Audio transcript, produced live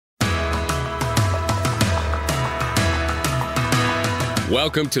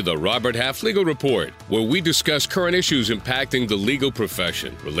Welcome to the Robert Half Legal Report, where we discuss current issues impacting the legal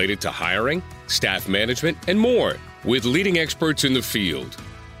profession related to hiring, staff management, and more, with leading experts in the field.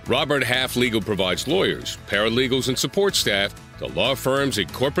 Robert Half Legal provides lawyers, paralegals, and support staff to law firms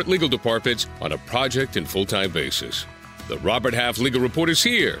and corporate legal departments on a project and full-time basis. The Robert Half Legal Report is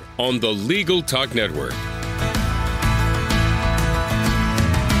here on the Legal Talk Network.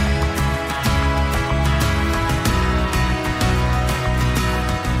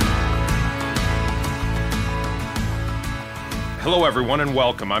 Hello, everyone, and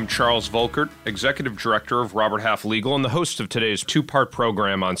welcome. I'm Charles Volkert, Executive Director of Robert Half Legal and the host of today's two-part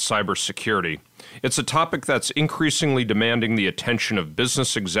program on cybersecurity. It's a topic that's increasingly demanding the attention of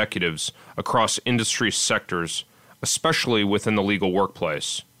business executives across industry sectors, especially within the legal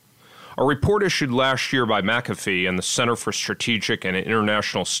workplace. A report issued last year by McAfee and the Center for Strategic and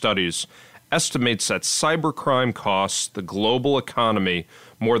International Studies estimates that cybercrime costs the global economy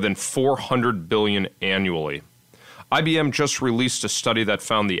more than $400 billion annually. IBM just released a study that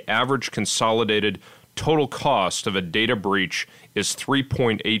found the average consolidated total cost of a data breach is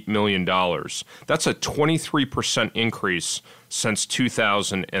 $3.8 million. That's a 23% increase since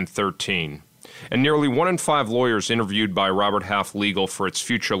 2013. And nearly 1 in 5 lawyers interviewed by Robert Half Legal for its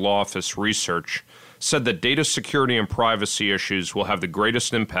Future Law Office research said that data security and privacy issues will have the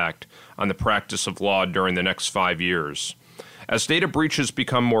greatest impact on the practice of law during the next 5 years. As data breaches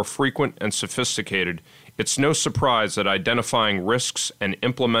become more frequent and sophisticated, it's no surprise that identifying risks and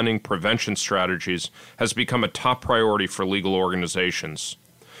implementing prevention strategies has become a top priority for legal organizations.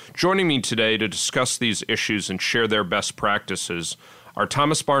 Joining me today to discuss these issues and share their best practices are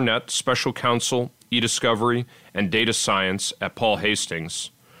Thomas Barnett, Special Counsel, eDiscovery, and Data Science at Paul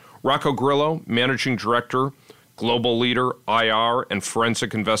Hastings; Rocco Grillo, Managing Director, Global Leader, IR and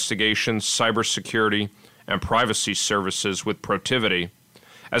Forensic Investigations, Cybersecurity, and Privacy Services with Protiviti;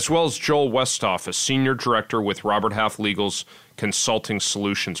 as well as Joel Westoff, a Senior Director with Robert Half Legal's Consulting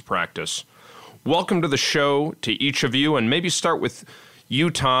Solutions Practice. Welcome to the show to each of you, and maybe start with you,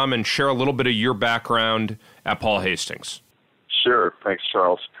 Tom, and share a little bit of your background at Paul Hastings. Sure. Thanks,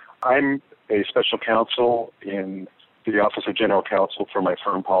 Charles. I'm a special counsel in the Office of General Counsel for my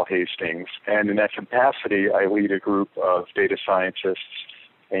firm, Paul Hastings, and in that capacity, I lead a group of data scientists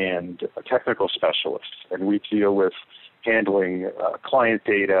and technical specialists, and we deal with handling client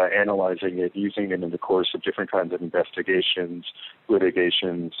data, analyzing it, using it in the course of different kinds of investigations,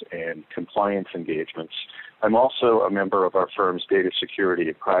 litigations, and compliance engagements. I'm also a member of our firm's Data Security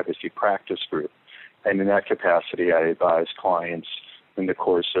and Privacy Practice Group, and in that capacity, I advise clients in the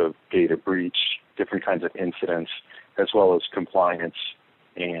course of data breach, different kinds of incidents, as well as compliance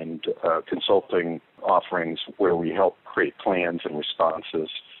and consulting offerings where we help create plans and responses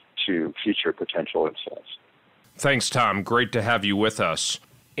to future potential incidents. Thanks, Tom. Great to have you with us.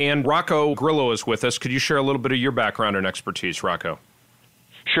 And Rocco Grillo is with us. Could you share a little bit of your background and expertise, Rocco?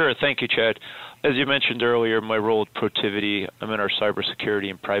 Sure. Thank you, Chad. As you mentioned earlier, my role at Protiviti, I'm in our cybersecurity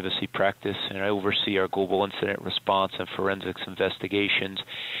and privacy practice, and I oversee our global incident response and forensics investigations.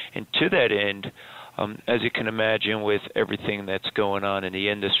 And to that end, as you can imagine, with everything that's going on in the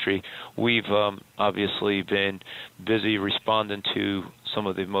industry, we've obviously been busy responding to some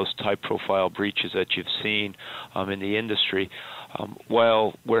of the most high-profile breaches that you've seen in the industry.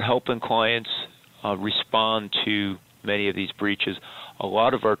 While we're helping clients respond to many of these breaches, a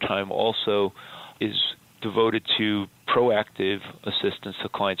lot of our time also is devoted to proactive assistance to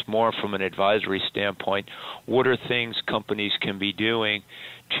clients, more from an advisory standpoint. What are things companies can be doing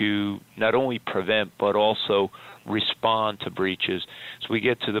to not only prevent but also respond to breaches? So we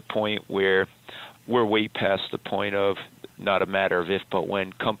get to the point where we're way past the point of not a matter of if, but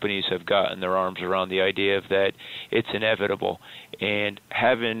when companies have gotten their arms around the idea of that it's inevitable. And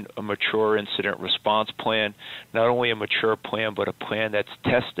having a mature incident response plan, not only a mature plan, but a plan that's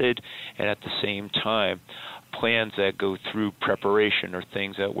tested, and at the same time, plans that go through preparation are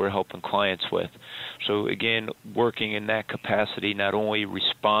things that we're helping clients with. So again, working in that capacity, not only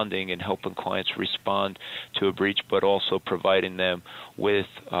responding and helping clients respond to a breach, but also providing them with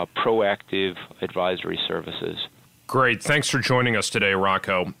proactive advisory services. Great. Thanks for joining us today,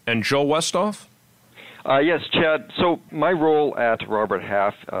 Rocco. And Joel Westoff? Yes, Chad. So my role at Robert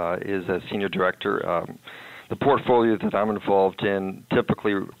Half is as Senior Director. The portfolio that I'm involved in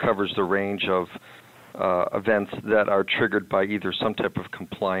typically covers the range of events that are triggered by either some type of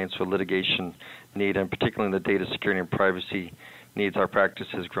compliance or litigation need, and particularly in the data security and privacy needs, our practice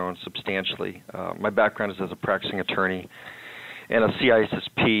has grown substantially. My background is as a practicing attorney and a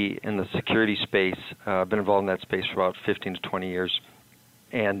CISSP in the security space. I've been involved in that space for about 15 to 20 years.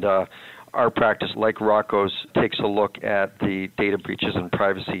 And our practice, like Rocco's, takes a look at the data breaches and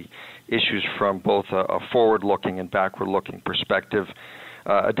privacy issues from both a forward-looking and backward-looking perspective,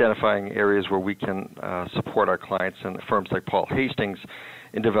 identifying areas where we can support our clients and firms like Paul Hastings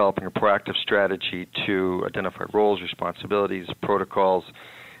in developing a proactive strategy to identify roles, responsibilities, protocols,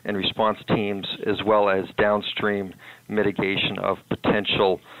 and response teams, as well as downstream mitigation of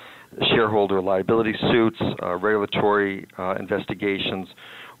potential shareholder liability suits, regulatory investigations,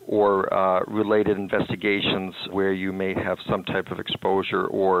 or related investigations where you may have some type of exposure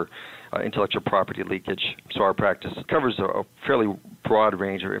or intellectual property leakage. So our practice covers a fairly broad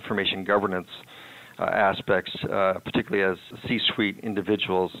range of information governance aspects, particularly as C-suite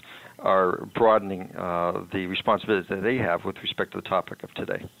individuals are broadening the responsibilities that they have with respect to the topic of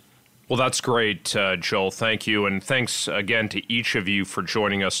today. Well, that's great, Joel. Thank you. And thanks again to each of you for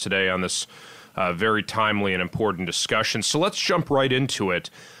joining us today on this very timely and important discussion. So let's jump right into it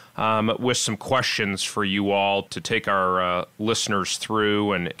with some questions for you all to take our listeners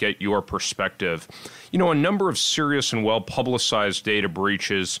through and get your perspective. You know, a number of serious and well-publicized data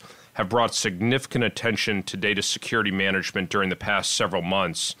breaches have brought significant attention to data security management during the past several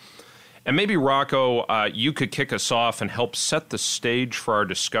months. And maybe, Rocco, you could kick us off and help set the stage for our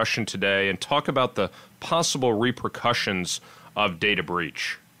discussion today and talk about the possible repercussions of data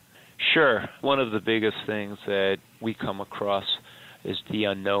breach. Sure. One of the biggest things that we come across is the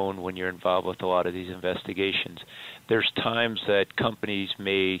unknown when you're involved with a lot of these investigations. There's times that companies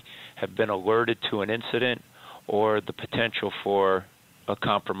may have been alerted to an incident or the potential for a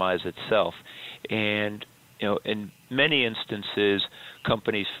compromise itself. And in many instances,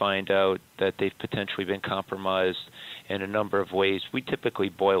 companies find out that they've potentially been compromised in a number of ways. We typically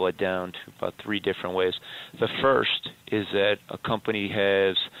boil it down to about 3 different ways. The first is that a company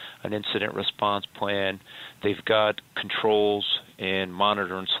has an incident response plan. They've got controls and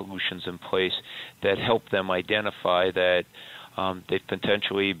monitoring solutions in place that help them identify that they've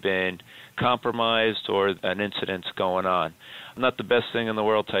potentially been compromised or an incident's going on. Not the best thing in the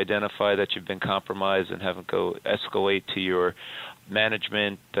world to identify that you've been compromised and have it go escalate to your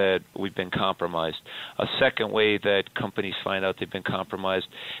management that we've been compromised. A second way that companies find out they've been compromised,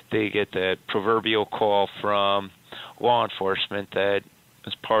 they get that proverbial call from law enforcement that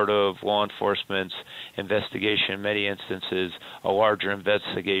as part of law enforcement's investigation, in many instances, a larger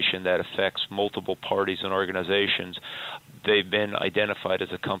investigation that affects multiple parties and organizations, they've been identified as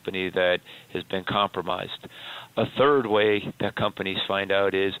a company that has been compromised. A third way that companies find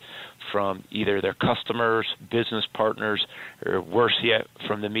out is from either their customers, business partners, or worse yet,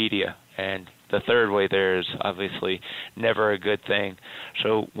 from the media. And the third way there is obviously never a good thing.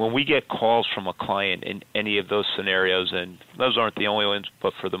 So when we get calls from a client in any of those scenarios, and those aren't the only ones,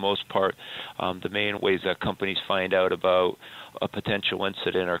 but for the most part, the main ways that companies find out about a potential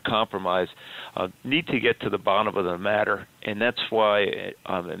incident or compromise, need to get to the bottom of the matter. And that's why,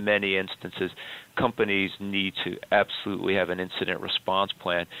 in many instances, companies need to absolutely have an incident response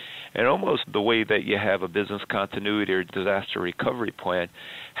plan. And almost the way that you have a business continuity or disaster recovery plan,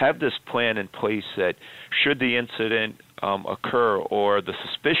 have this plan in place that should the incident occur or the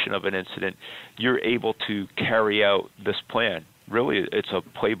suspicion of an incident, you're able to carry out this plan. Really, it's a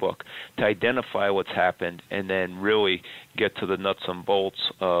playbook to identify what's happened and then really get to the nuts and bolts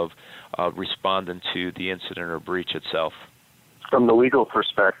of responding to the incident or breach itself. From the legal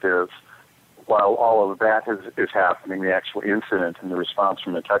perspective, while all of that is happening, the actual incident and the response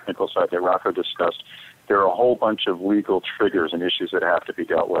from the technical side that Rocco discussed, there are a whole bunch of legal triggers and issues that have to be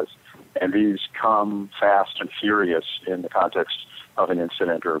dealt with. And these come fast and furious in the context of an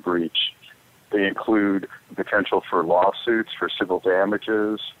incident or a breach. They include the potential for lawsuits for civil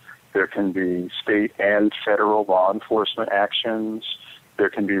damages. There can be state and federal law enforcement actions. There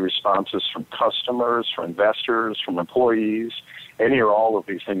can be responses from customers, from investors, from employees. Any or all of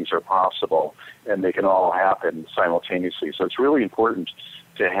these things are possible, and they can all happen simultaneously. So it's really important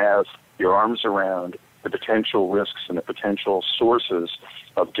to have your arms around the potential risks and the potential sources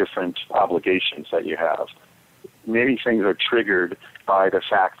of different obligations that you have. Many things are triggered by the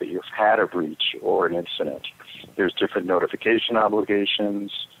fact that you've had a breach or an incident. There's different notification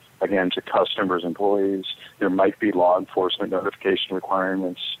obligations, again, to customers, employees. There might be law enforcement notification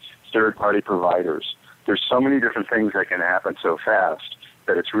requirements, third-party providers. There's so many different things that can happen so fast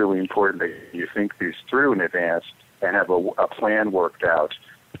that it's really important that you think these through in advance and have a plan worked out,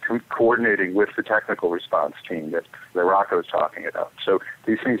 coordinating with the technical response team that Rocco is talking about. So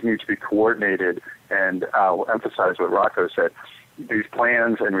these things need to be coordinated, and I'll emphasize what Rocco said. These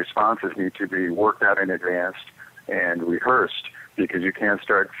plans and responses need to be worked out in advance and rehearsed, because you can't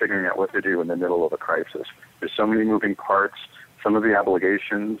start figuring out what to do in the middle of a crisis. There's so many moving parts. Some of the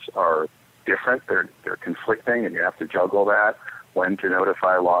obligations are different. They're conflicting, and you have to juggle that, when to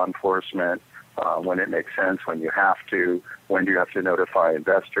notify law enforcement, when it makes sense, when you have to, when do you have to notify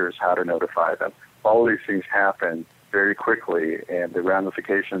investors, how to notify them. All of these things happen very quickly, and the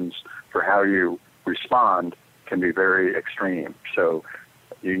ramifications for how you respond can be very extreme. So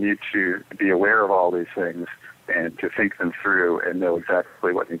you need to be aware of all these things and to think them through and know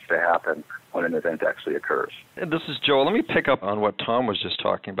exactly what needs to happen when an event actually occurs. And this is Joe. Let me pick up on what Tom was just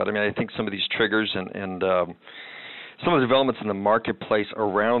talking about. I mean, I think some of these triggers and some of the developments in the marketplace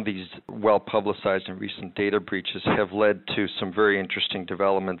around these well-publicized and recent data breaches have led to some very interesting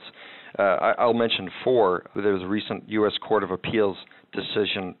developments. I'll mention four. There was a recent U.S. Court of Appeals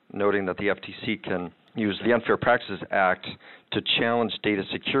decision noting that the FTC can use the Unfair Practices Act to challenge data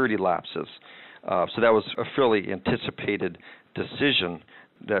security lapses. So that was a fairly anticipated decision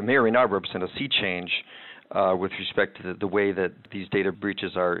that may or may not represent a sea change with respect to the way that these data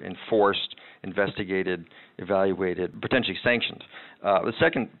breaches are enforced, investigated, evaluated, potentially sanctioned. The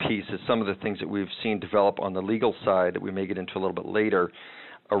second piece is some of the things that we've seen develop on the legal side that we may get into a little bit later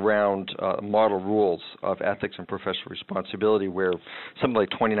around model rules of ethics and professional responsibility, where something like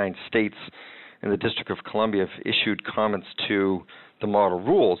 29 states in the District of Columbia have issued comments to the model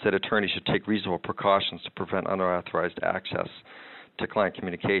rules that attorneys should take reasonable precautions to prevent unauthorized access to client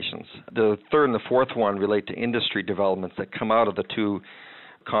communications. The third and the fourth one relate to industry developments that come out of the two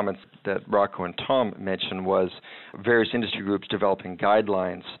comments that Rocco and Tom mentioned, was various industry groups developing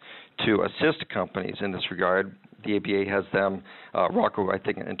guidelines to assist companies in this regard. The ABA has them. Rocco, I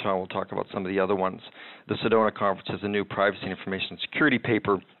think, and Tom will talk about some of the other ones. The Sedona Conference has a new privacy and information security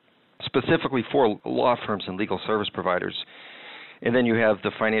paper specifically for law firms and legal service providers. And then you have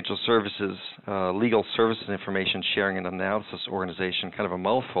the Financial Services, Legal Services Information Sharing and Analysis Organization, kind of a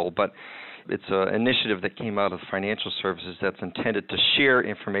mouthful, but it's an initiative that came out of financial services that's intended to share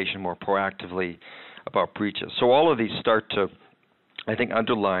information more proactively about breaches. So all of these start to, I think,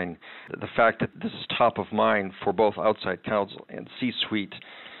 underline the fact that this is top of mind for both outside counsel and C-suite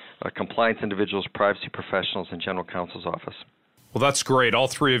compliance individuals, privacy professionals, and general counsel's office. Well, that's great. All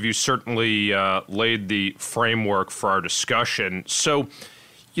three of you certainly laid the framework for our discussion. So,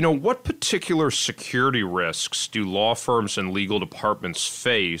 what particular security risks do law firms and legal departments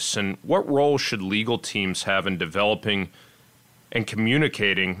face, and what role should legal teams have in developing and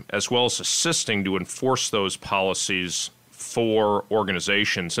communicating, as well as assisting to enforce those policies for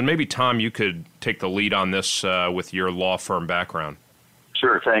organizations? And maybe, Tom, you could take the lead on this with your law firm background.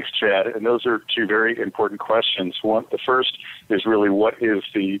 Sure. Thanks, Chad. And those are two very important questions. The first is really, what is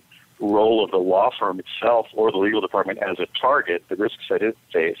the role of the law firm itself or the legal department as a target, the risks that it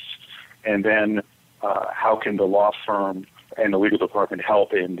faces? And then how can the law firm and the legal department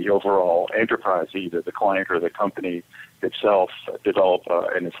help in the overall enterprise, either the client or the company itself, develop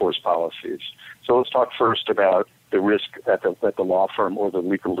and enforce policies? So let's talk first about the risk that the law firm or the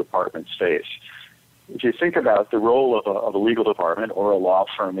legal department face. If you think about the role of a legal department or a law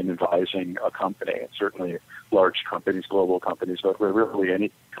firm in advising a company, and certainly large companies, global companies, but really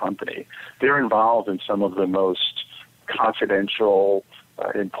any company, they're involved in some of the most confidential,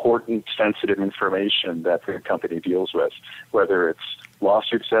 important, sensitive information that the company deals with, whether it's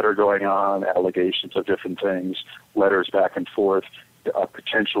lawsuits that are going on, allegations of different things, letters back and forth,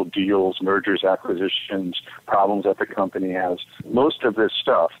 potential deals, mergers, acquisitions, problems that the company has. Most of this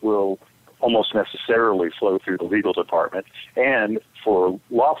stuff will almost necessarily flow through the legal department. And for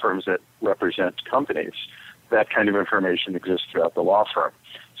law firms that represent companies, that kind of information exists throughout the law firm.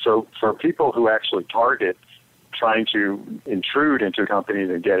 So for people who actually target trying to intrude into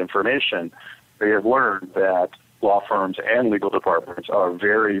companies and get information, they have learned that law firms and legal departments are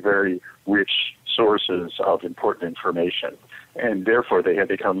very, very rich sources of important information. And therefore, they have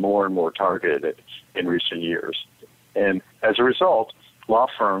become more and more targeted in recent years. And as a result, law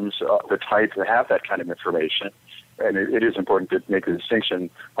firms, the type that have that kind of information, and it is important to make the distinction,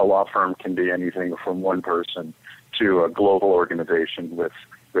 a law firm can be anything from one person to a global organization with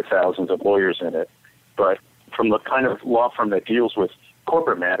thousands of lawyers in it. But from the kind of law firm that deals with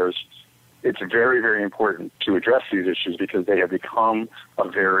corporate matters, it's very, very important to address these issues because they have become a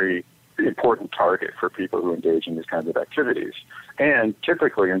very important target for people who engage in these kinds of activities. And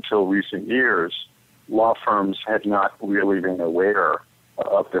typically, until recent years, law firms had not really been aware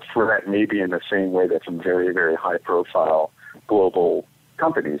of the threat, maybe in the same way that some very, very high-profile global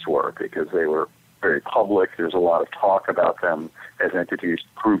companies were, because they were very public. There's a lot of talk about them as entities,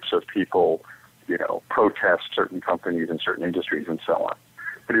 groups of people, protest certain companies in certain industries and so on.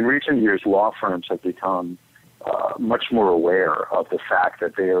 But in recent years, law firms have become much more aware of the fact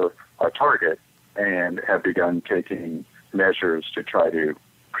that they are a target and have begun taking measures to try to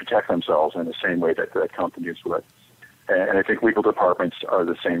protect themselves in the same way that companies would. And I think legal departments are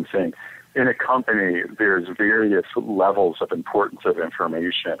the same thing. In a company, there's various levels of importance of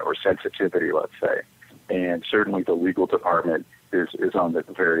information or sensitivity, let's say. And certainly the legal department is on the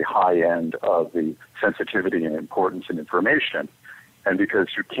very high end of the sensitivity and importance in information. And because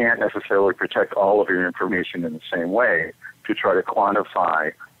you can't necessarily protect all of your information in the same way, to try to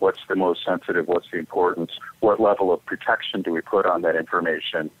quantify what's the most sensitive, what's the importance, what level of protection do we put on that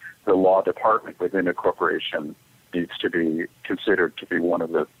information, the law department within a corporation needs to be considered to be one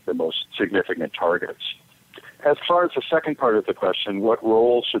of the most significant targets. As far as the second part of the question, what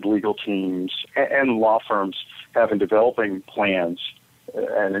role should legal teams and law firms have in developing plans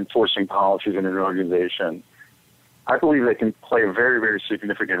and enforcing policies in an organization? I believe they can play a very, very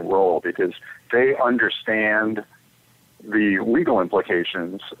significant role because they understand the legal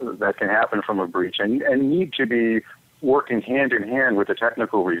implications that can happen from a breach and need to be working hand in hand with the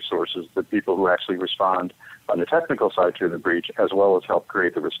technical resources, the people who actually respond on the technical side to the breach, as well as help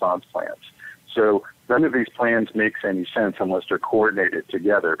create the response plans. So none of these plans makes any sense unless they're coordinated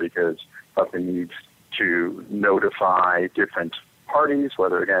together because something needs to notify different parties,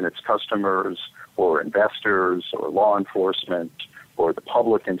 whether, again, it's customers or investors or law enforcement or the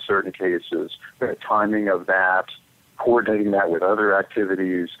public in certain cases, the timing of that, coordinating that with other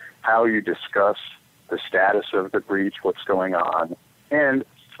activities, how you discuss the status of the breach, what's going on, and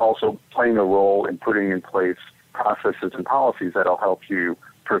also playing a role in putting in place processes and policies that will help you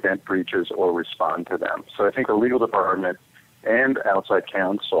prevent breaches or respond to them. So I think the legal department and outside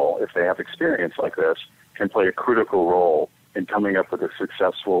counsel, if they have experience like this, can play a critical role in coming up with a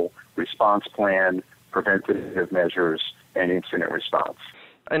successful response plan, preventative measures, and incident response.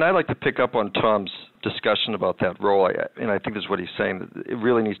 And I'd like to pick up on Tom's discussion about that role, and I think this is what he's saying. It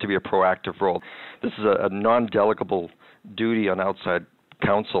really needs to be a proactive role. This is a non-delegable duty on outside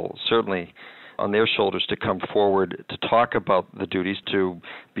counsel, certainly on their shoulders, to come forward to talk about the duties, to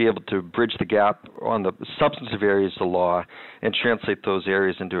be able to bridge the gap on the substantive areas of the law and translate those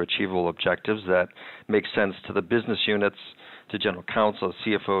areas into achievable objectives that make sense to the business units, to general counsel,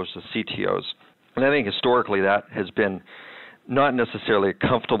 CFOs, the CTOs. And I think historically that has been not necessarily a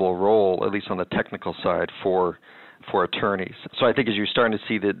comfortable role, at least on the technical side, for attorneys. So I think as you're starting to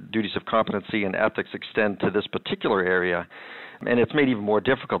see the duties of competency and ethics extend to this particular area, and it's made even more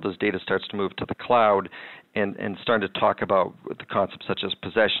difficult as data starts to move to the cloud and starting to talk about the concepts such as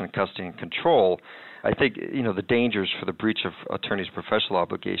possession, custody, and control, I think the dangers for the breach of attorneys' professional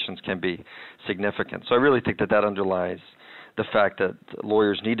obligations can be significant. So I really think that underlies the fact that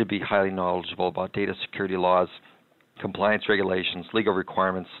lawyers need to be highly knowledgeable about data security laws, compliance regulations, legal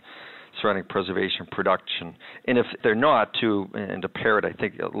requirements surrounding preservation, production. And if they're not, to parrot, I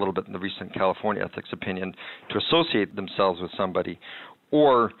think, a little bit in the recent California ethics opinion, to associate themselves with somebody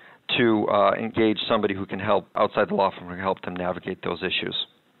or to engage somebody who can help outside the law firm and help them navigate those issues.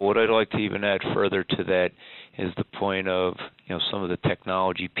 What I'd like to even add further to that is the point of some of the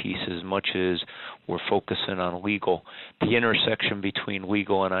technology pieces. Much as we're focusing on legal, the intersection between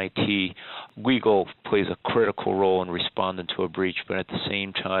legal and IT, legal plays a critical role in responding to a breach, but at the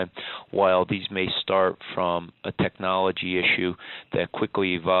same time, while these may start from a technology issue that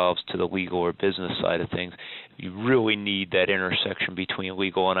quickly evolves to the legal or business side of things, you really need that intersection between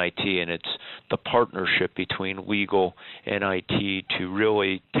legal and IT, and it's the partnership between legal and IT to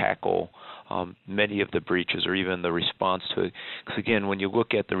really tackle many of the breaches or even the response to it. Because again, when you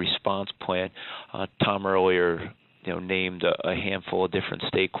look at the response plan, Tom earlier named a handful of different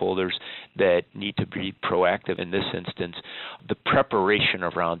stakeholders that need to be proactive in this instance. The preparation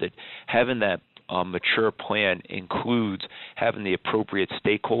around it, having that mature plan includes having the appropriate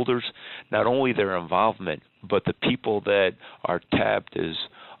stakeholders, not only their involvement, but the people that are tapped as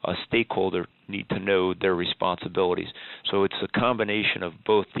a stakeholder need to know their responsibilities. So it's a combination of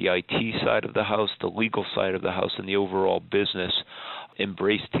both the IT side of the house, the legal side of the house, and the overall business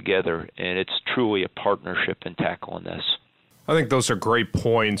embraced together, and it's truly a partnership in tackling this. I think those are great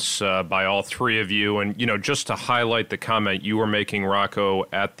points by all three of you. And, just to highlight the comment you were making, Rocco,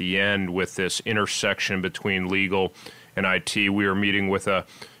 at the end with this intersection between legal and IT, we were meeting with a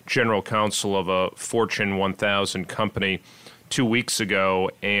general counsel of a Fortune 1000 company 2 weeks ago,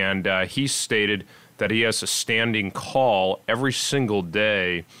 and he stated that he has a standing call every single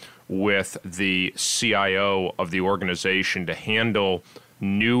day with the CIO of the organization to handle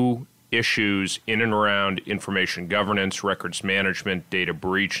new issues in and around information governance, records management, data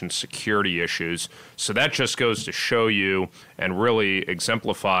breach, and security issues. So that just goes to show you and really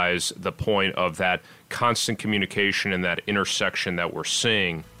exemplifies the point of that constant communication and that intersection that we're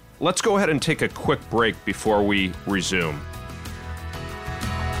seeing. Let's go ahead and take a quick break before we resume.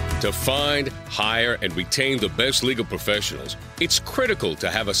 To find, hire, and retain the best legal professionals, it's critical to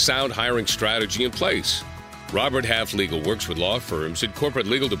have a sound hiring strategy in place. Robert Half Legal works with law firms and corporate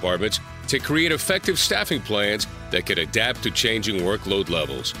legal departments to create effective staffing plans that can adapt to changing workload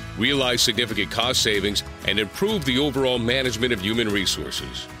levels, realize significant cost savings, and improve the overall management of human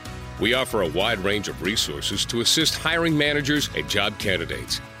resources. We offer a wide range of resources to assist hiring managers and job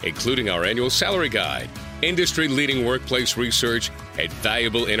candidates, including our annual salary guide, industry-leading workplace research, and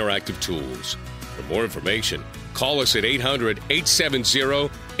valuable interactive tools. For more information, call us at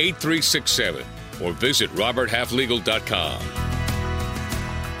 800-870-8367 or visit roberthalflegal.com.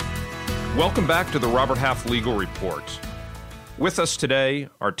 Welcome back to the Robert Half Legal Report. With us today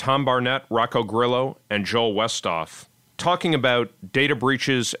are Tom Barnett, Rocco Grillo, and Joel Westoff, talking about data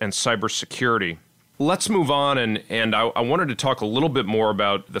breaches and cybersecurity. Let's move on, and I wanted to talk a little bit more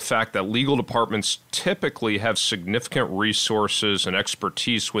about the fact that legal departments typically have significant resources and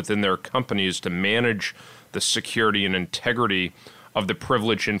expertise within their companies to manage the security and integrity of the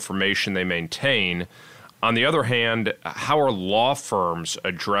privileged information they maintain. On the other hand, how are law firms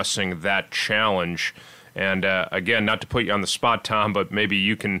addressing that challenge? And again, not to put you on the spot, Tom, but maybe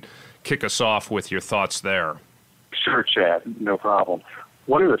you can kick us off with your thoughts there. Sure, Chad, no problem.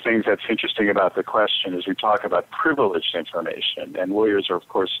 One of the things that's interesting about the question is we talk about privileged information, and lawyers are, of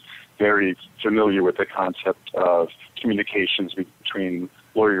course, very familiar with the concept of communications between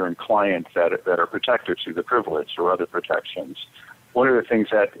lawyer and client that are protected through the privilege or other protections. One of the things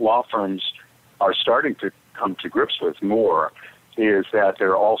that law firms are starting to come to grips with more is that there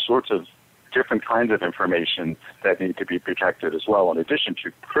are all sorts of different kinds of information that need to be protected as well. In addition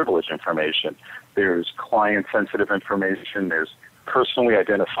to privileged information, there's client-sensitive information, there's personally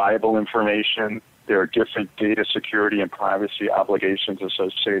identifiable information, there are different data security and privacy obligations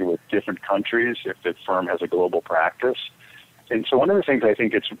associated with different countries if the firm has a global practice. And so one of the things I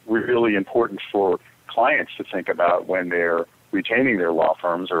think it's really important for clients to think about when they're retaining their law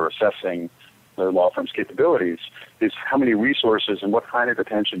firms or assessing their law firm's capabilities is how many resources and what kind of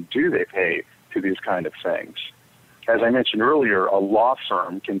attention do they pay to these kind of things. As I mentioned earlier, a law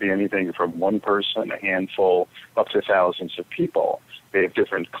firm can be anything from one person, a handful, up to thousands of people. They have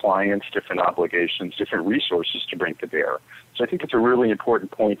different clients, different obligations, different resources to bring to bear. So I think it's a really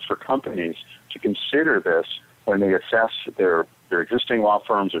important point for companies to consider this when they assess their existing law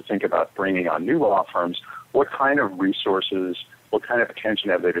firms or think about bringing on new law firms. What kind of resources, what kind of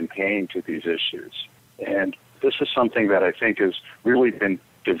attention have they been paying to these issues? And this is something that I think has really been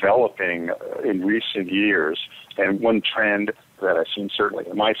developing in recent years. And one trend that I've seen certainly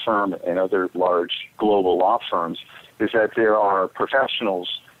in my firm and other large global law firms is that there are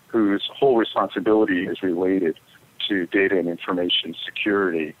professionals whose whole responsibility is related to data and information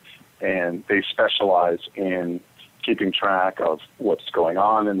security. And they specialize in keeping track of what's going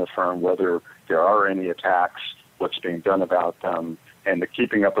on in the firm, whether there are any attacks, what's being done about them, and the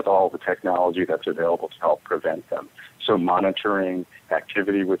keeping up with all the technology that's available to help prevent them. So monitoring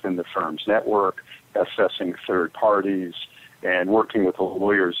activity within the firm's network, assessing third parties, and working with the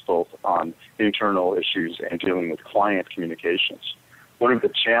lawyers both on internal issues and dealing with client communications. One of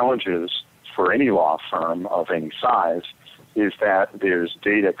the challenges for any law firm of any size is that there's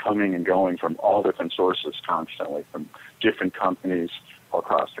data coming and going from all different sources constantly, from different companies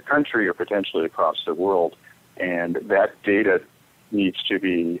across the country or potentially across the world. And that data needs to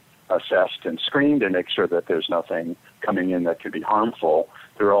be assessed and screened and make sure that there's nothing coming in that could be harmful.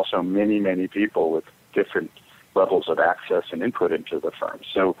 There are also many, many people with different levels of access and input into the firm.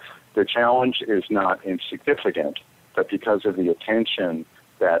 So the challenge is not insignificant, but because of the attention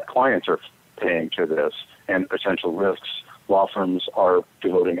that clients are paying to this and potential risks, law firms are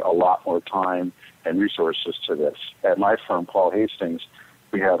devoting a lot more time and resources to this. At my firm, Paul Hastings,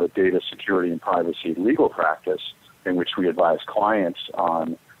 we have a data security and privacy legal practice in which we advise clients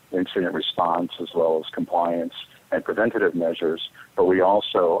on incident response as well as compliance and preventative measures, but we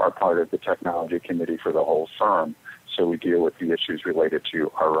also are part of the technology committee for the whole firm, so we deal with the issues related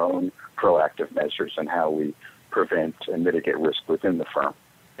to our own proactive measures and how we prevent and mitigate risk within the firm.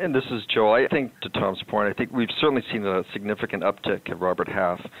 And this is Joe. I think, to Tom's point, I think we've certainly seen a significant uptick at Robert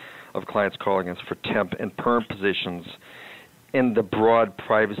Half of clients calling us for temp and perm positions in the broad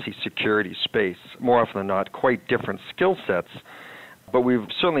privacy security space. More often than not, quite different skill sets. But we've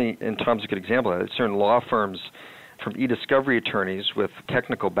certainly, and Tom's a good example of that, certain law firms from e-discovery attorneys with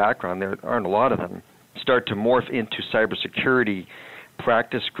technical background, there aren't a lot of them, start to morph into cybersecurity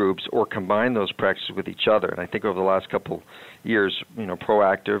practice groups or combine those practices with each other. And I think over the last couple years,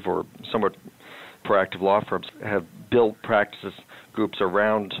 proactive or somewhat proactive law firms have built practices groups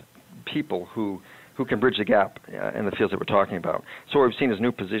around people who who can bridge the gap in the fields that we're talking about. So what we've seen is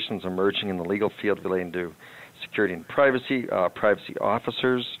new positions emerging in the legal field relating to security and privacy, privacy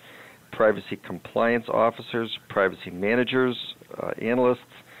officers, privacy compliance officers, privacy managers, analysts,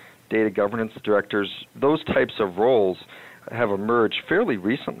 data governance directors. Those types of roles have emerged fairly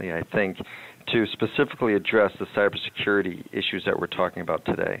recently, I think, to specifically address the cybersecurity issues that we're talking about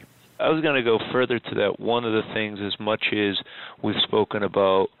today. I was going to go further to that. One of the things, as much as we've spoken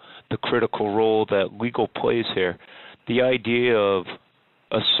about the critical role that legal plays here, the idea of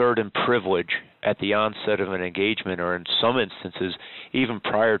a certain privilege at the onset of an engagement, or in some instances, even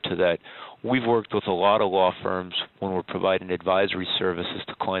prior to that. We've worked with a lot of law firms when we're providing advisory services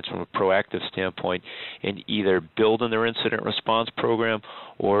to clients from a proactive standpoint in either building their incident response program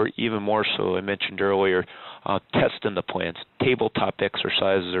or even more so, I mentioned earlier, testing the plans, tabletop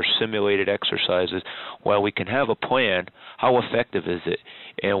exercises or simulated exercises. While we can have a plan, how effective is it?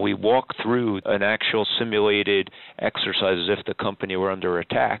 And we walk through an actual simulated exercise as if the company were under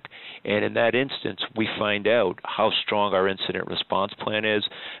attack. And in that instance, we find out how strong our incident response plan is,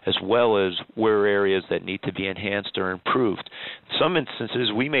 as well as where areas that need to be enhanced or improved. In some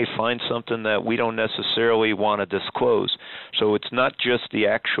instances, we may find something that we don't necessarily want to disclose. So it's not just the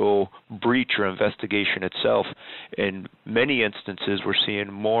actual breach or investigation itself. In many instances, we're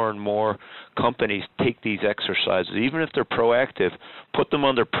seeing more and more companies take these exercises, even if they're proactive, put them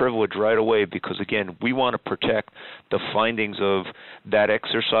under privilege right away because, again, we want to protect the findings of that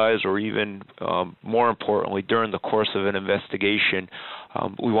exercise, or even more importantly, during the course of an investigation,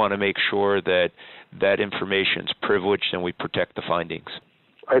 we want to make sure that that information is privileged and we protect the findings.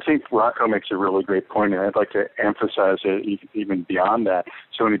 I think Rocco makes a really great point, and I'd like to emphasize it even beyond that.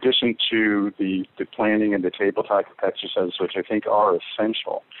 So in addition to the planning and the tabletop exercises, which I think are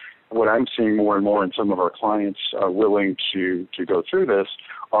essential, what I'm seeing more and more, and some of our clients are willing to go through this,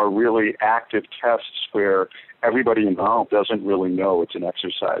 are really active tests where everybody involved doesn't really know it's an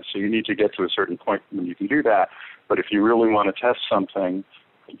exercise. So you need to get to a certain point when you can do that. But if you really want to test something,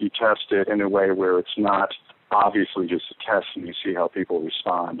 you test it in a way where it's not obviously just a test, and you see how people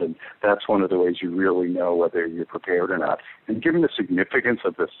respond. And that's one of the ways you really know whether you're prepared or not. And given the significance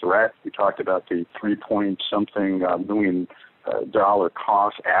of the threat, we talked about the $3-point-something million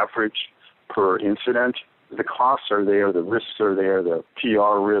cost average per incident. The costs are there, the risks are there, the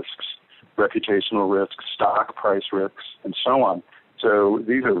PR risks, reputational risks, stock price risks, and so on. So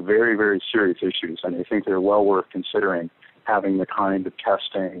these are very, very serious issues, and I think they're well worth considering having the kind of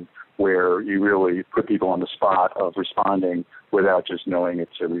testing where you really put people on the spot of responding without just knowing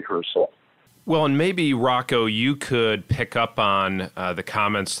it's a rehearsal. Well, and maybe, Rocco, you could pick up on the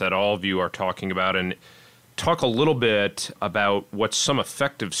comments that all of you are talking about and talk a little bit about what some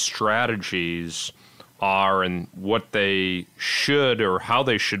effective strategies are and what they should or how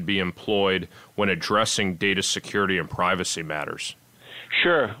they should be employed when addressing data security and privacy matters.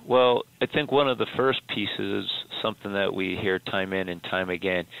 Sure. Well, I think one of the first pieces, something that we hear time in and time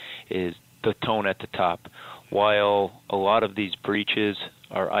again, is the tone at the top. While a lot of these breaches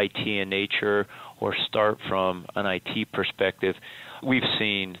are IT in nature or start from an IT perspective, we've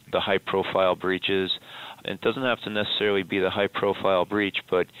seen the high-profile breaches. It doesn't have to necessarily be the high-profile breach,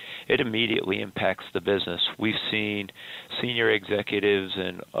 but it immediately impacts the business. We've seen senior executives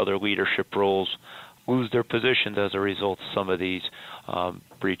and other leadership roles lose their positions as a result of some of these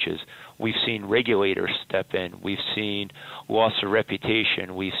breaches. We've seen regulators step in. We've seen loss of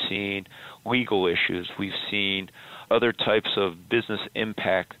reputation. We've seen legal issues. We've seen other types of business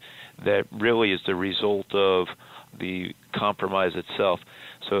impact that really is the result of the compromise itself.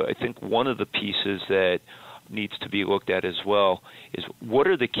 So I think one of the pieces that needs to be looked at as well is what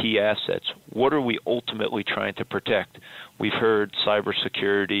are the key assets? What are we ultimately trying to protect? We've heard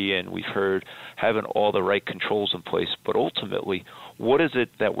cybersecurity and we've heard having all the right controls in place, but ultimately, what is it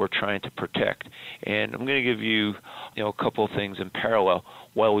that we're trying to protect? And I'm going to give you, a couple of things in parallel.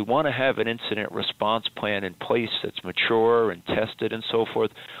 While we want to have an incident response plan in place that's mature and tested and so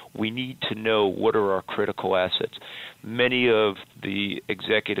forth, we need to know what are our critical assets. Many of the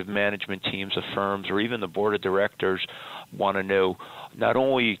executive management teams of firms or even the board of directors want to know not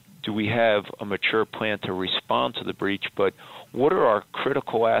only do we have a mature plan to respond to the breach, but what are our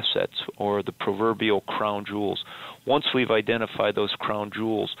critical assets or the proverbial crown jewels? Once we've identified those crown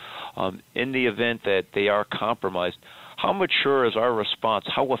jewels, in the event that they are compromised, how mature is our response?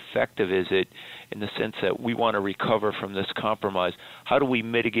 How effective is it in the sense that we want to recover from this compromise? How do we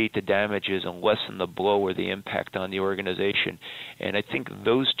mitigate the damages and lessen the blow or the impact on the organization? And I think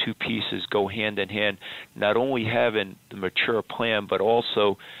those two pieces go hand in hand, not only having the mature plan, but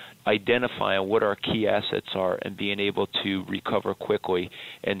also identifying what our key assets are and being able to recover quickly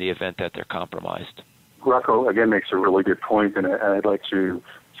in the event that they're compromised. Rocco, again, makes a really good point, and I'd like to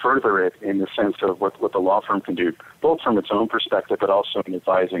further it in the sense of what the law firm can do, both from its own perspective but also in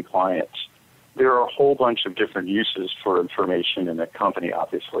advising clients. There are a whole bunch of different uses for information in a company,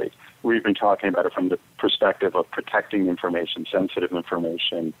 obviously. We've been talking about it from the perspective of protecting information, sensitive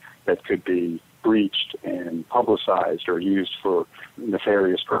information that could be breached and publicized or used for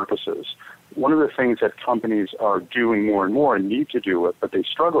nefarious purposes. One of the things that companies are doing more and more and need to do it, but they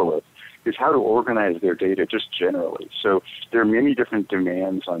struggle with, is how to organize their data just generally. So there are many different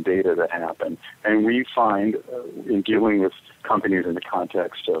demands on data that happen, and we find in dealing with companies in the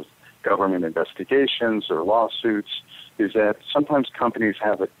context of government investigations or lawsuits is that sometimes companies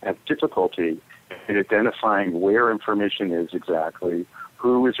have difficulty in identifying where information is exactly,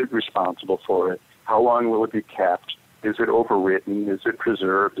 who is it responsible for it, how long will it be kept, is it overwritten, is it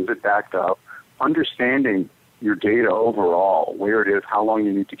preserved, is it backed up, understanding your data overall, where it is, how long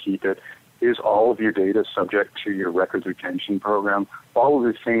you need to keep it, is all of your data subject to your records retention program? All of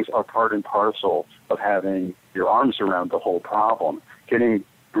these things are part and parcel of having your arms around the whole problem. Getting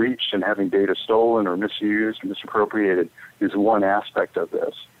breached and having data stolen or misused or misappropriated is one aspect of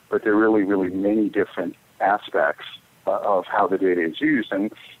this, but there are really, really many different aspects of how the data is used.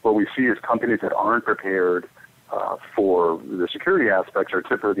 And what we see is companies that aren't prepared for the security aspects are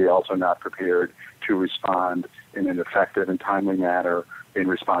typically also not prepared to respond in an effective and timely manner in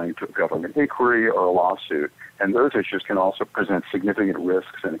responding to a government inquiry or a lawsuit. And those issues can also present significant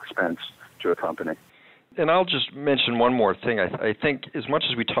risks and expense to a company. And I'll just mention one more thing. I think as much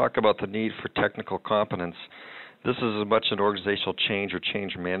as we talk about the need for technical competence, this is as much an organizational change or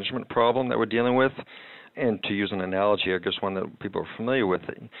change management problem that we're dealing with. And to use an analogy, I guess one that people are familiar with,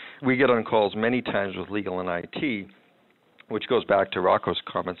 we get on calls many times with legal and IT, which goes back to Rocco's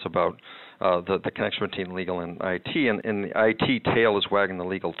comments about the connection between legal and IT, and the IT tail is wagging the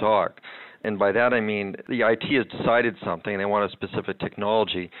legal dog. And by that I mean the IT has decided something, and they want a specific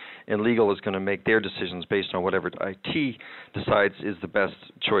technology, and legal is going to make their decisions based on whatever IT decides is the best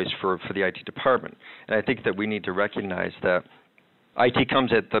choice for the IT department. And I think that we need to recognize that IT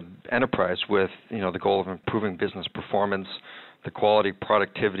comes at the enterprise with, the goal of improving business performance, the quality,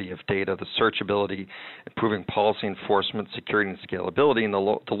 productivity of data, the searchability, improving policy enforcement, security, and scalability. And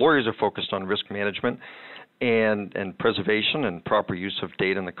the lawyers are focused on risk management and preservation and proper use of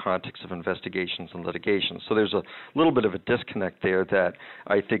data in the context of investigations and litigation. So there's a little bit of a disconnect there that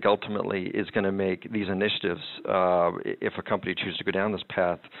I think ultimately is going to make these initiatives, if a company chooses to go down this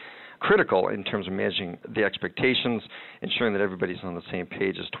path, critical in terms of managing the expectations, ensuring that everybody's on the same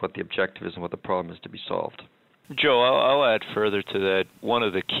page as to what the objective is and what the problem is to be solved. Joe, I'll add further to that. One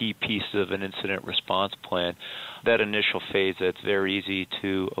of the key pieces of an incident response plan, that initial phase that's very easy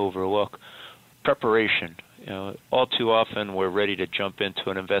to overlook, preparation. All too often we're ready to jump into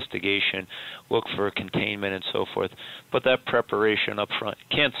an investigation, look for containment and so forth, but that preparation up front,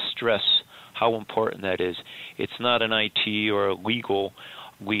 can't stress how important that is. It's not an IT or a legal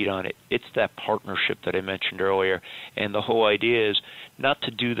lead on it. It's that partnership that I mentioned earlier. And the whole idea is not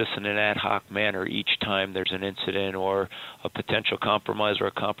to do this in an ad hoc manner each time there's an incident or a potential compromise or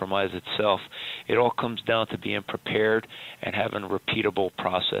a compromise itself. It all comes down to being prepared and having a repeatable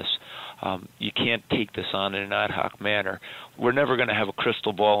process. You can't take this on in an ad hoc manner. We're never going to have a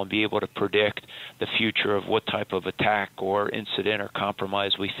crystal ball and be able to predict the future of what type of attack or incident or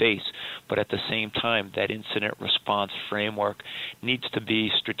compromise we face. But at the same time, that incident response framework needs to be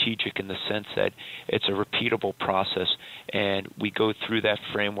strategic in the sense that it's a repeatable process, and we go through that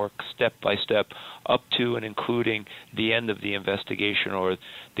framework step by step up to and including the end of the investigation or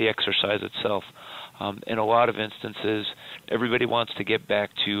the exercise itself. In a lot of instances, everybody wants to get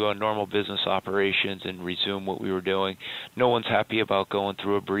back to normal business operations and resume what we were doing. No one's happy about going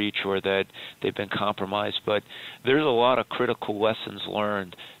through a breach or that they've been compromised, but there's a lot of critical lessons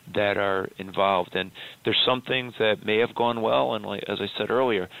learned that are involved. And there's some things that may have gone well, and as I said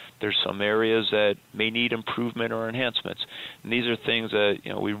earlier, there's some areas that may need improvement or enhancements. And these are things that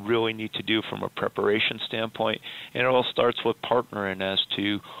we really need to do from a preparation standpoint, and it all starts with partnering as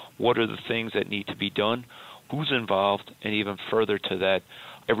to what are the things that need to be done, who's involved, and even further to that,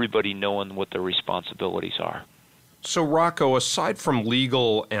 everybody knowing what their responsibilities are. So, Rocco, aside from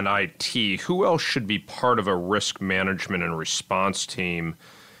legal and IT, who else should be part of a risk management and response team?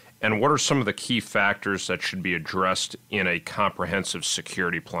 And what are some of the key factors that should be addressed in a comprehensive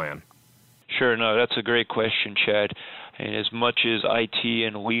security plan? Sure, no, that's a great question, Chad. And as much as IT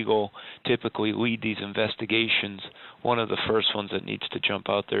and legal typically lead these investigations, one of the first ones that needs to jump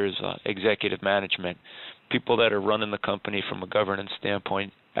out there is executive management. People that are running the company from a governance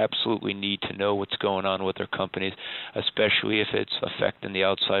standpoint absolutely need to know what's going on with their companies, especially if it's affecting the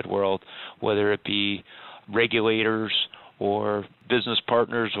outside world, whether it be regulators or business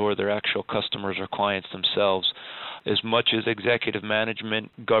partners or their actual customers or clients themselves. As much as executive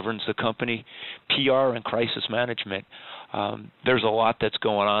management governs the company, PR and crisis management, there's a lot that's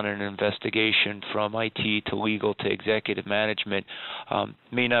going on in an investigation from IT to legal to executive management.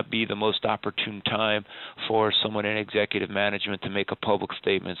 May not be the most opportune time for someone in executive management to make a public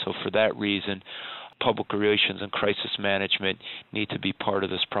statement. So for that reason, public relations and crisis management need to be part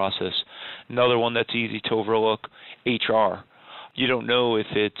of this process. Another one that's easy to overlook, HR. You don't know if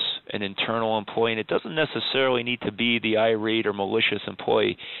it's an internal employee, and it doesn't necessarily need to be the irate or malicious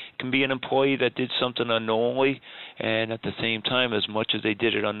employee. It can be an employee that did something unknowingly, and at the same time, as much as they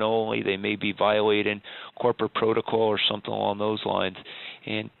did it unknowingly, they may be violating corporate protocol or something along those lines.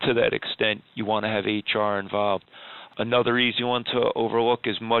 And to that extent, you want to have HR involved. Another easy one to overlook,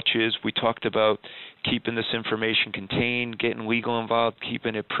 as much as we talked about keeping this information contained, getting legal involved,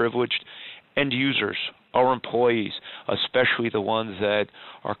 keeping it privileged, end users, our employees, especially the ones that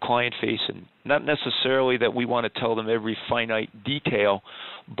are client-facing. Not necessarily that we want to tell them every finite detail,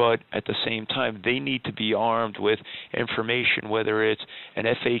 but at the same time, they need to be armed with information, whether it's an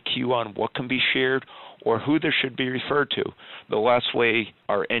FAQ on what can be shared or who there should be referred to. The last way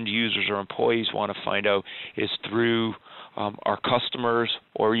our end users or employees want to find out is through our customers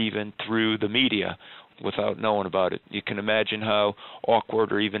or even through the media without knowing about it. You can imagine how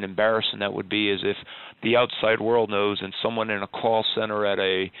awkward or even embarrassing that would be, as if the outside world knows and someone in a call center at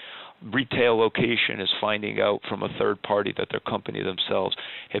a retail location is finding out from a third party that their company themselves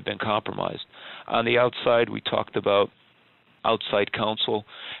had been compromised. On the outside, we talked about outside counsel,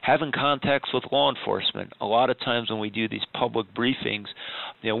 having contacts with law enforcement. A lot of times when we do these public briefings,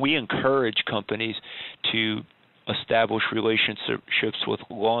 we encourage companies to establish relationships with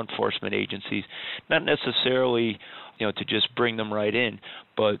law enforcement agencies, not necessarily, to just bring them right in,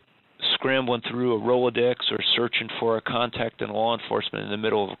 but scrambling through a Rolodex or searching for a contact in law enforcement in the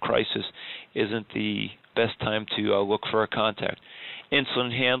middle of a crisis isn't the best time to look for a contact.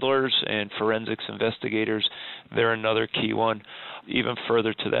 Incident handlers and forensics investigators, they're another key one. Even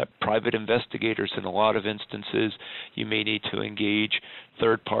further to that, private investigators. In a lot of instances, you may need to engage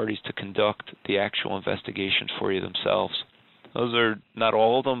third parties to conduct the actual investigations for you themselves. Those are not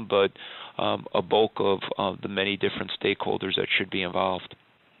all of them, but a bulk of the many different stakeholders that should be involved.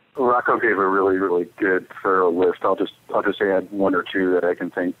 Rocco gave a really, really good, thorough list. I'll just add one or two that I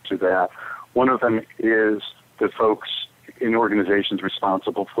can think to that. One of them is the folks in organizations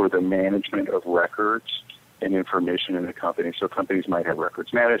responsible for the management of records and information in the company. So companies might have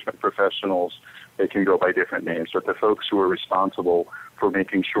records management professionals. They can go by different names. But the folks who are responsible for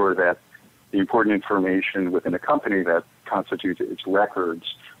making sure that the important information within a company that constitutes its records,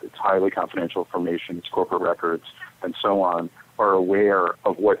 its highly confidential information, its corporate records, and so on, are aware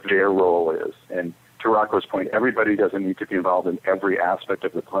of what their role is. And to Rocco's point, everybody doesn't need to be involved in every aspect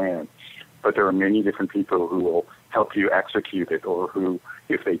of the plan, but there are many different people who will help you execute it, or who,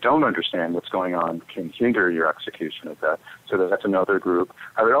 if they don't understand what's going on, can hinder your execution of that. So that's another group.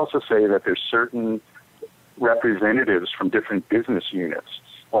 I would also say that there's certain representatives from different business units.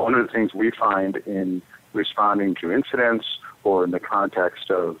 One of the things we find in responding to incidents or in the context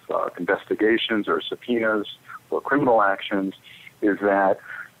of investigations or subpoenas or criminal actions is that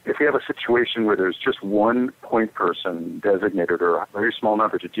if we have a situation where there's just one point person designated or a very small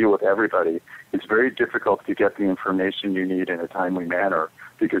number to deal with everybody, it's very difficult to get the information you need in a timely manner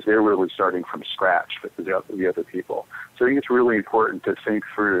because they're really starting from scratch with the other people. So I think it's really important to think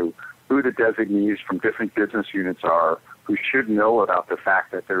through who the designees from different business units are who should know about the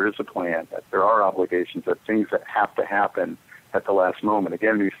fact that there is a plan, that there are obligations, that things that have to happen at the last moment.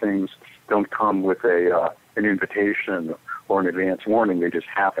 Again, these things don't come with an invitation or an advance warning, they just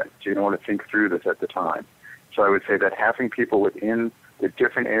happen. So you don't want to think through this at the time. So I would say that having people within the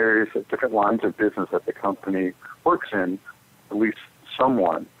different areas, the different lines of business that the company works in, at least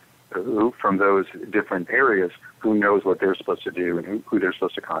someone who, from those different areas who knows what they're supposed to do and who they're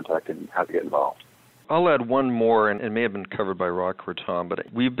supposed to contact and how to get involved. I'll add one more, and it may have been covered by Rock or Tom, but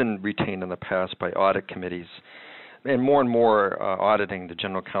we've been retained in the past by audit committees and more auditing the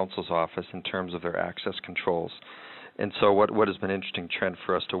General Counsel's office in terms of their access controls. And so what has been an interesting trend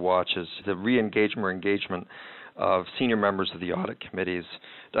for us to watch is the re-engagement or engagement of senior members of the audit committees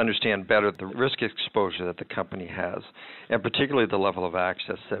to understand better the risk exposure that the company has, and particularly the level of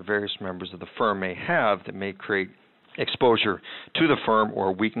access that various members of the firm may have that may create exposure to the firm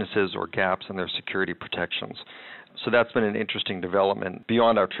or weaknesses or gaps in their security protections. So that's been an interesting development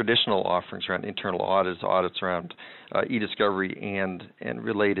beyond our traditional offerings around internal audits around e-discovery and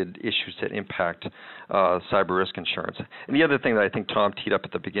related issues that impact cyber risk insurance. And the other thing that I think Tom teed up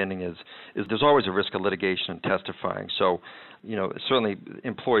at the beginning is there's always a risk of litigation and testifying. So, certainly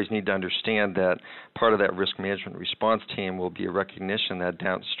employees need to understand that part of that risk management response team will be a recognition that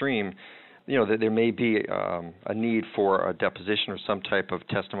downstream, that there may be a need for a deposition or some type of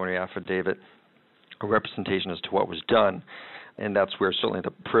testimony affidavit, a representation as to what was done. And that's where certainly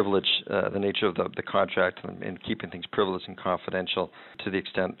the privilege, the nature of the contract and keeping things privileged and confidential to the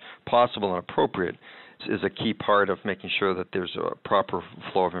extent possible and appropriate is a key part of making sure that there's a proper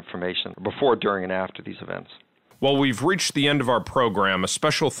flow of information before, during, and after these events. Well, we've reached the end of our program. A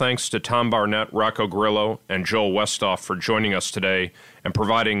special thanks to Tom Barnett, Rocco Grillo, and Joel Westoff for joining us today and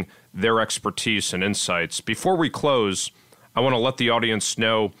providing their expertise and insights. Before we close, I want to let the audience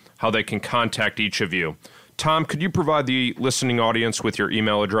know how they can contact each of you. Tom, could you provide the listening audience with your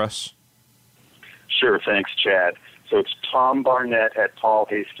email address? Sure, thanks, Chad. So it's Tom Barnett at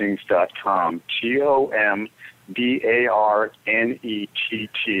paulhastings.com, TOMBARNETT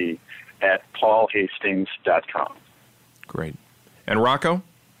at paulhastings.com. Great. And Rocco?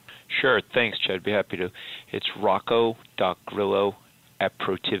 Sure, thanks, Chad. Be happy to. It's rocco.grillo at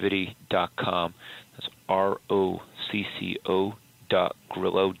protiviti.com. That's ROCCO.grillo,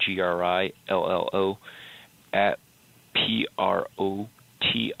 GRILLO, at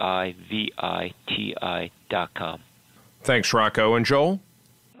PROTIVITI.com. Thanks, Rocco. And Joel?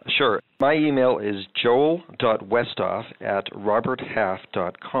 Sure. My email is joel.westoff at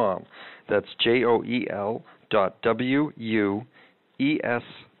roberthalf.com. That's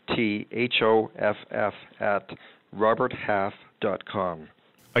JOEL.WUESTHOFF at roberthalf.com.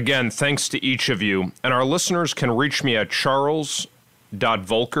 Again, thanks to each of you. And our listeners can reach me at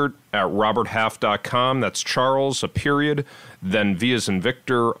charles.volkert at roberthalf.com. That's Charles, a period, then V as in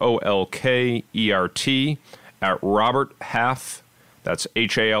Victor, OLKERT, at roberthalf, that's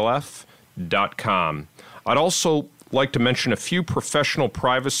HALF.com. I'd also like to mention a few professional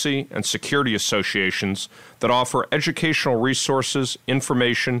privacy and security associations that offer educational resources,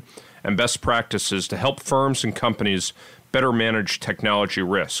 information, and best practices to help firms and companies better manage technology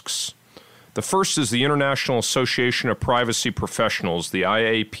risks. The first is the International Association of Privacy Professionals, the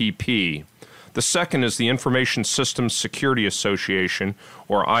IAPP. The second is the Information Systems Security Association,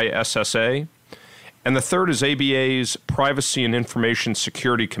 or ISSA. And the third is ABA's Privacy and Information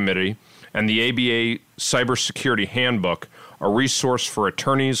Security Committee and the ABA Cybersecurity Handbook, a resource for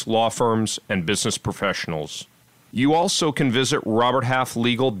attorneys, law firms, and business professionals. You also can visit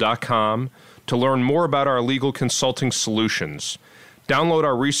roberthalflegal.com to learn more about our legal consulting solutions. Download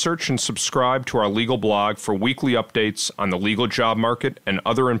our research and subscribe to our legal blog for weekly updates on the legal job market and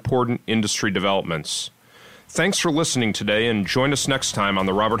other important industry developments. Thanks for listening today, and join us next time on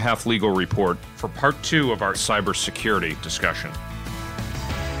the Robert Half Legal Report for Part 2 of our cybersecurity discussion.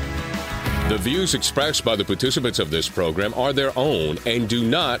 The views expressed by the participants of this program are their own and do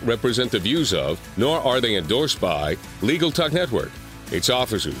not represent the views of, nor are they endorsed by, Legal Talk Network, its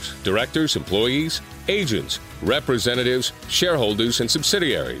officers, directors, employees, agents, representatives, shareholders, and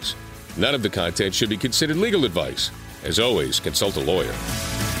subsidiaries. None of the content should be considered legal advice. As always, consult a lawyer.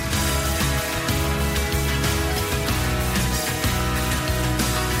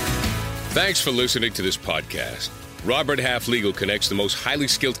 Thanks for listening to this podcast. Robert Half Legal connects the most highly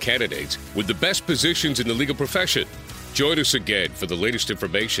skilled candidates with the best positions in the legal profession. Join us again for the latest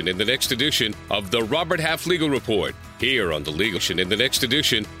information in the next edition of the Robert Half Legal Report here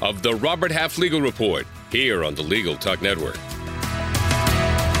on the Legal Talk Network.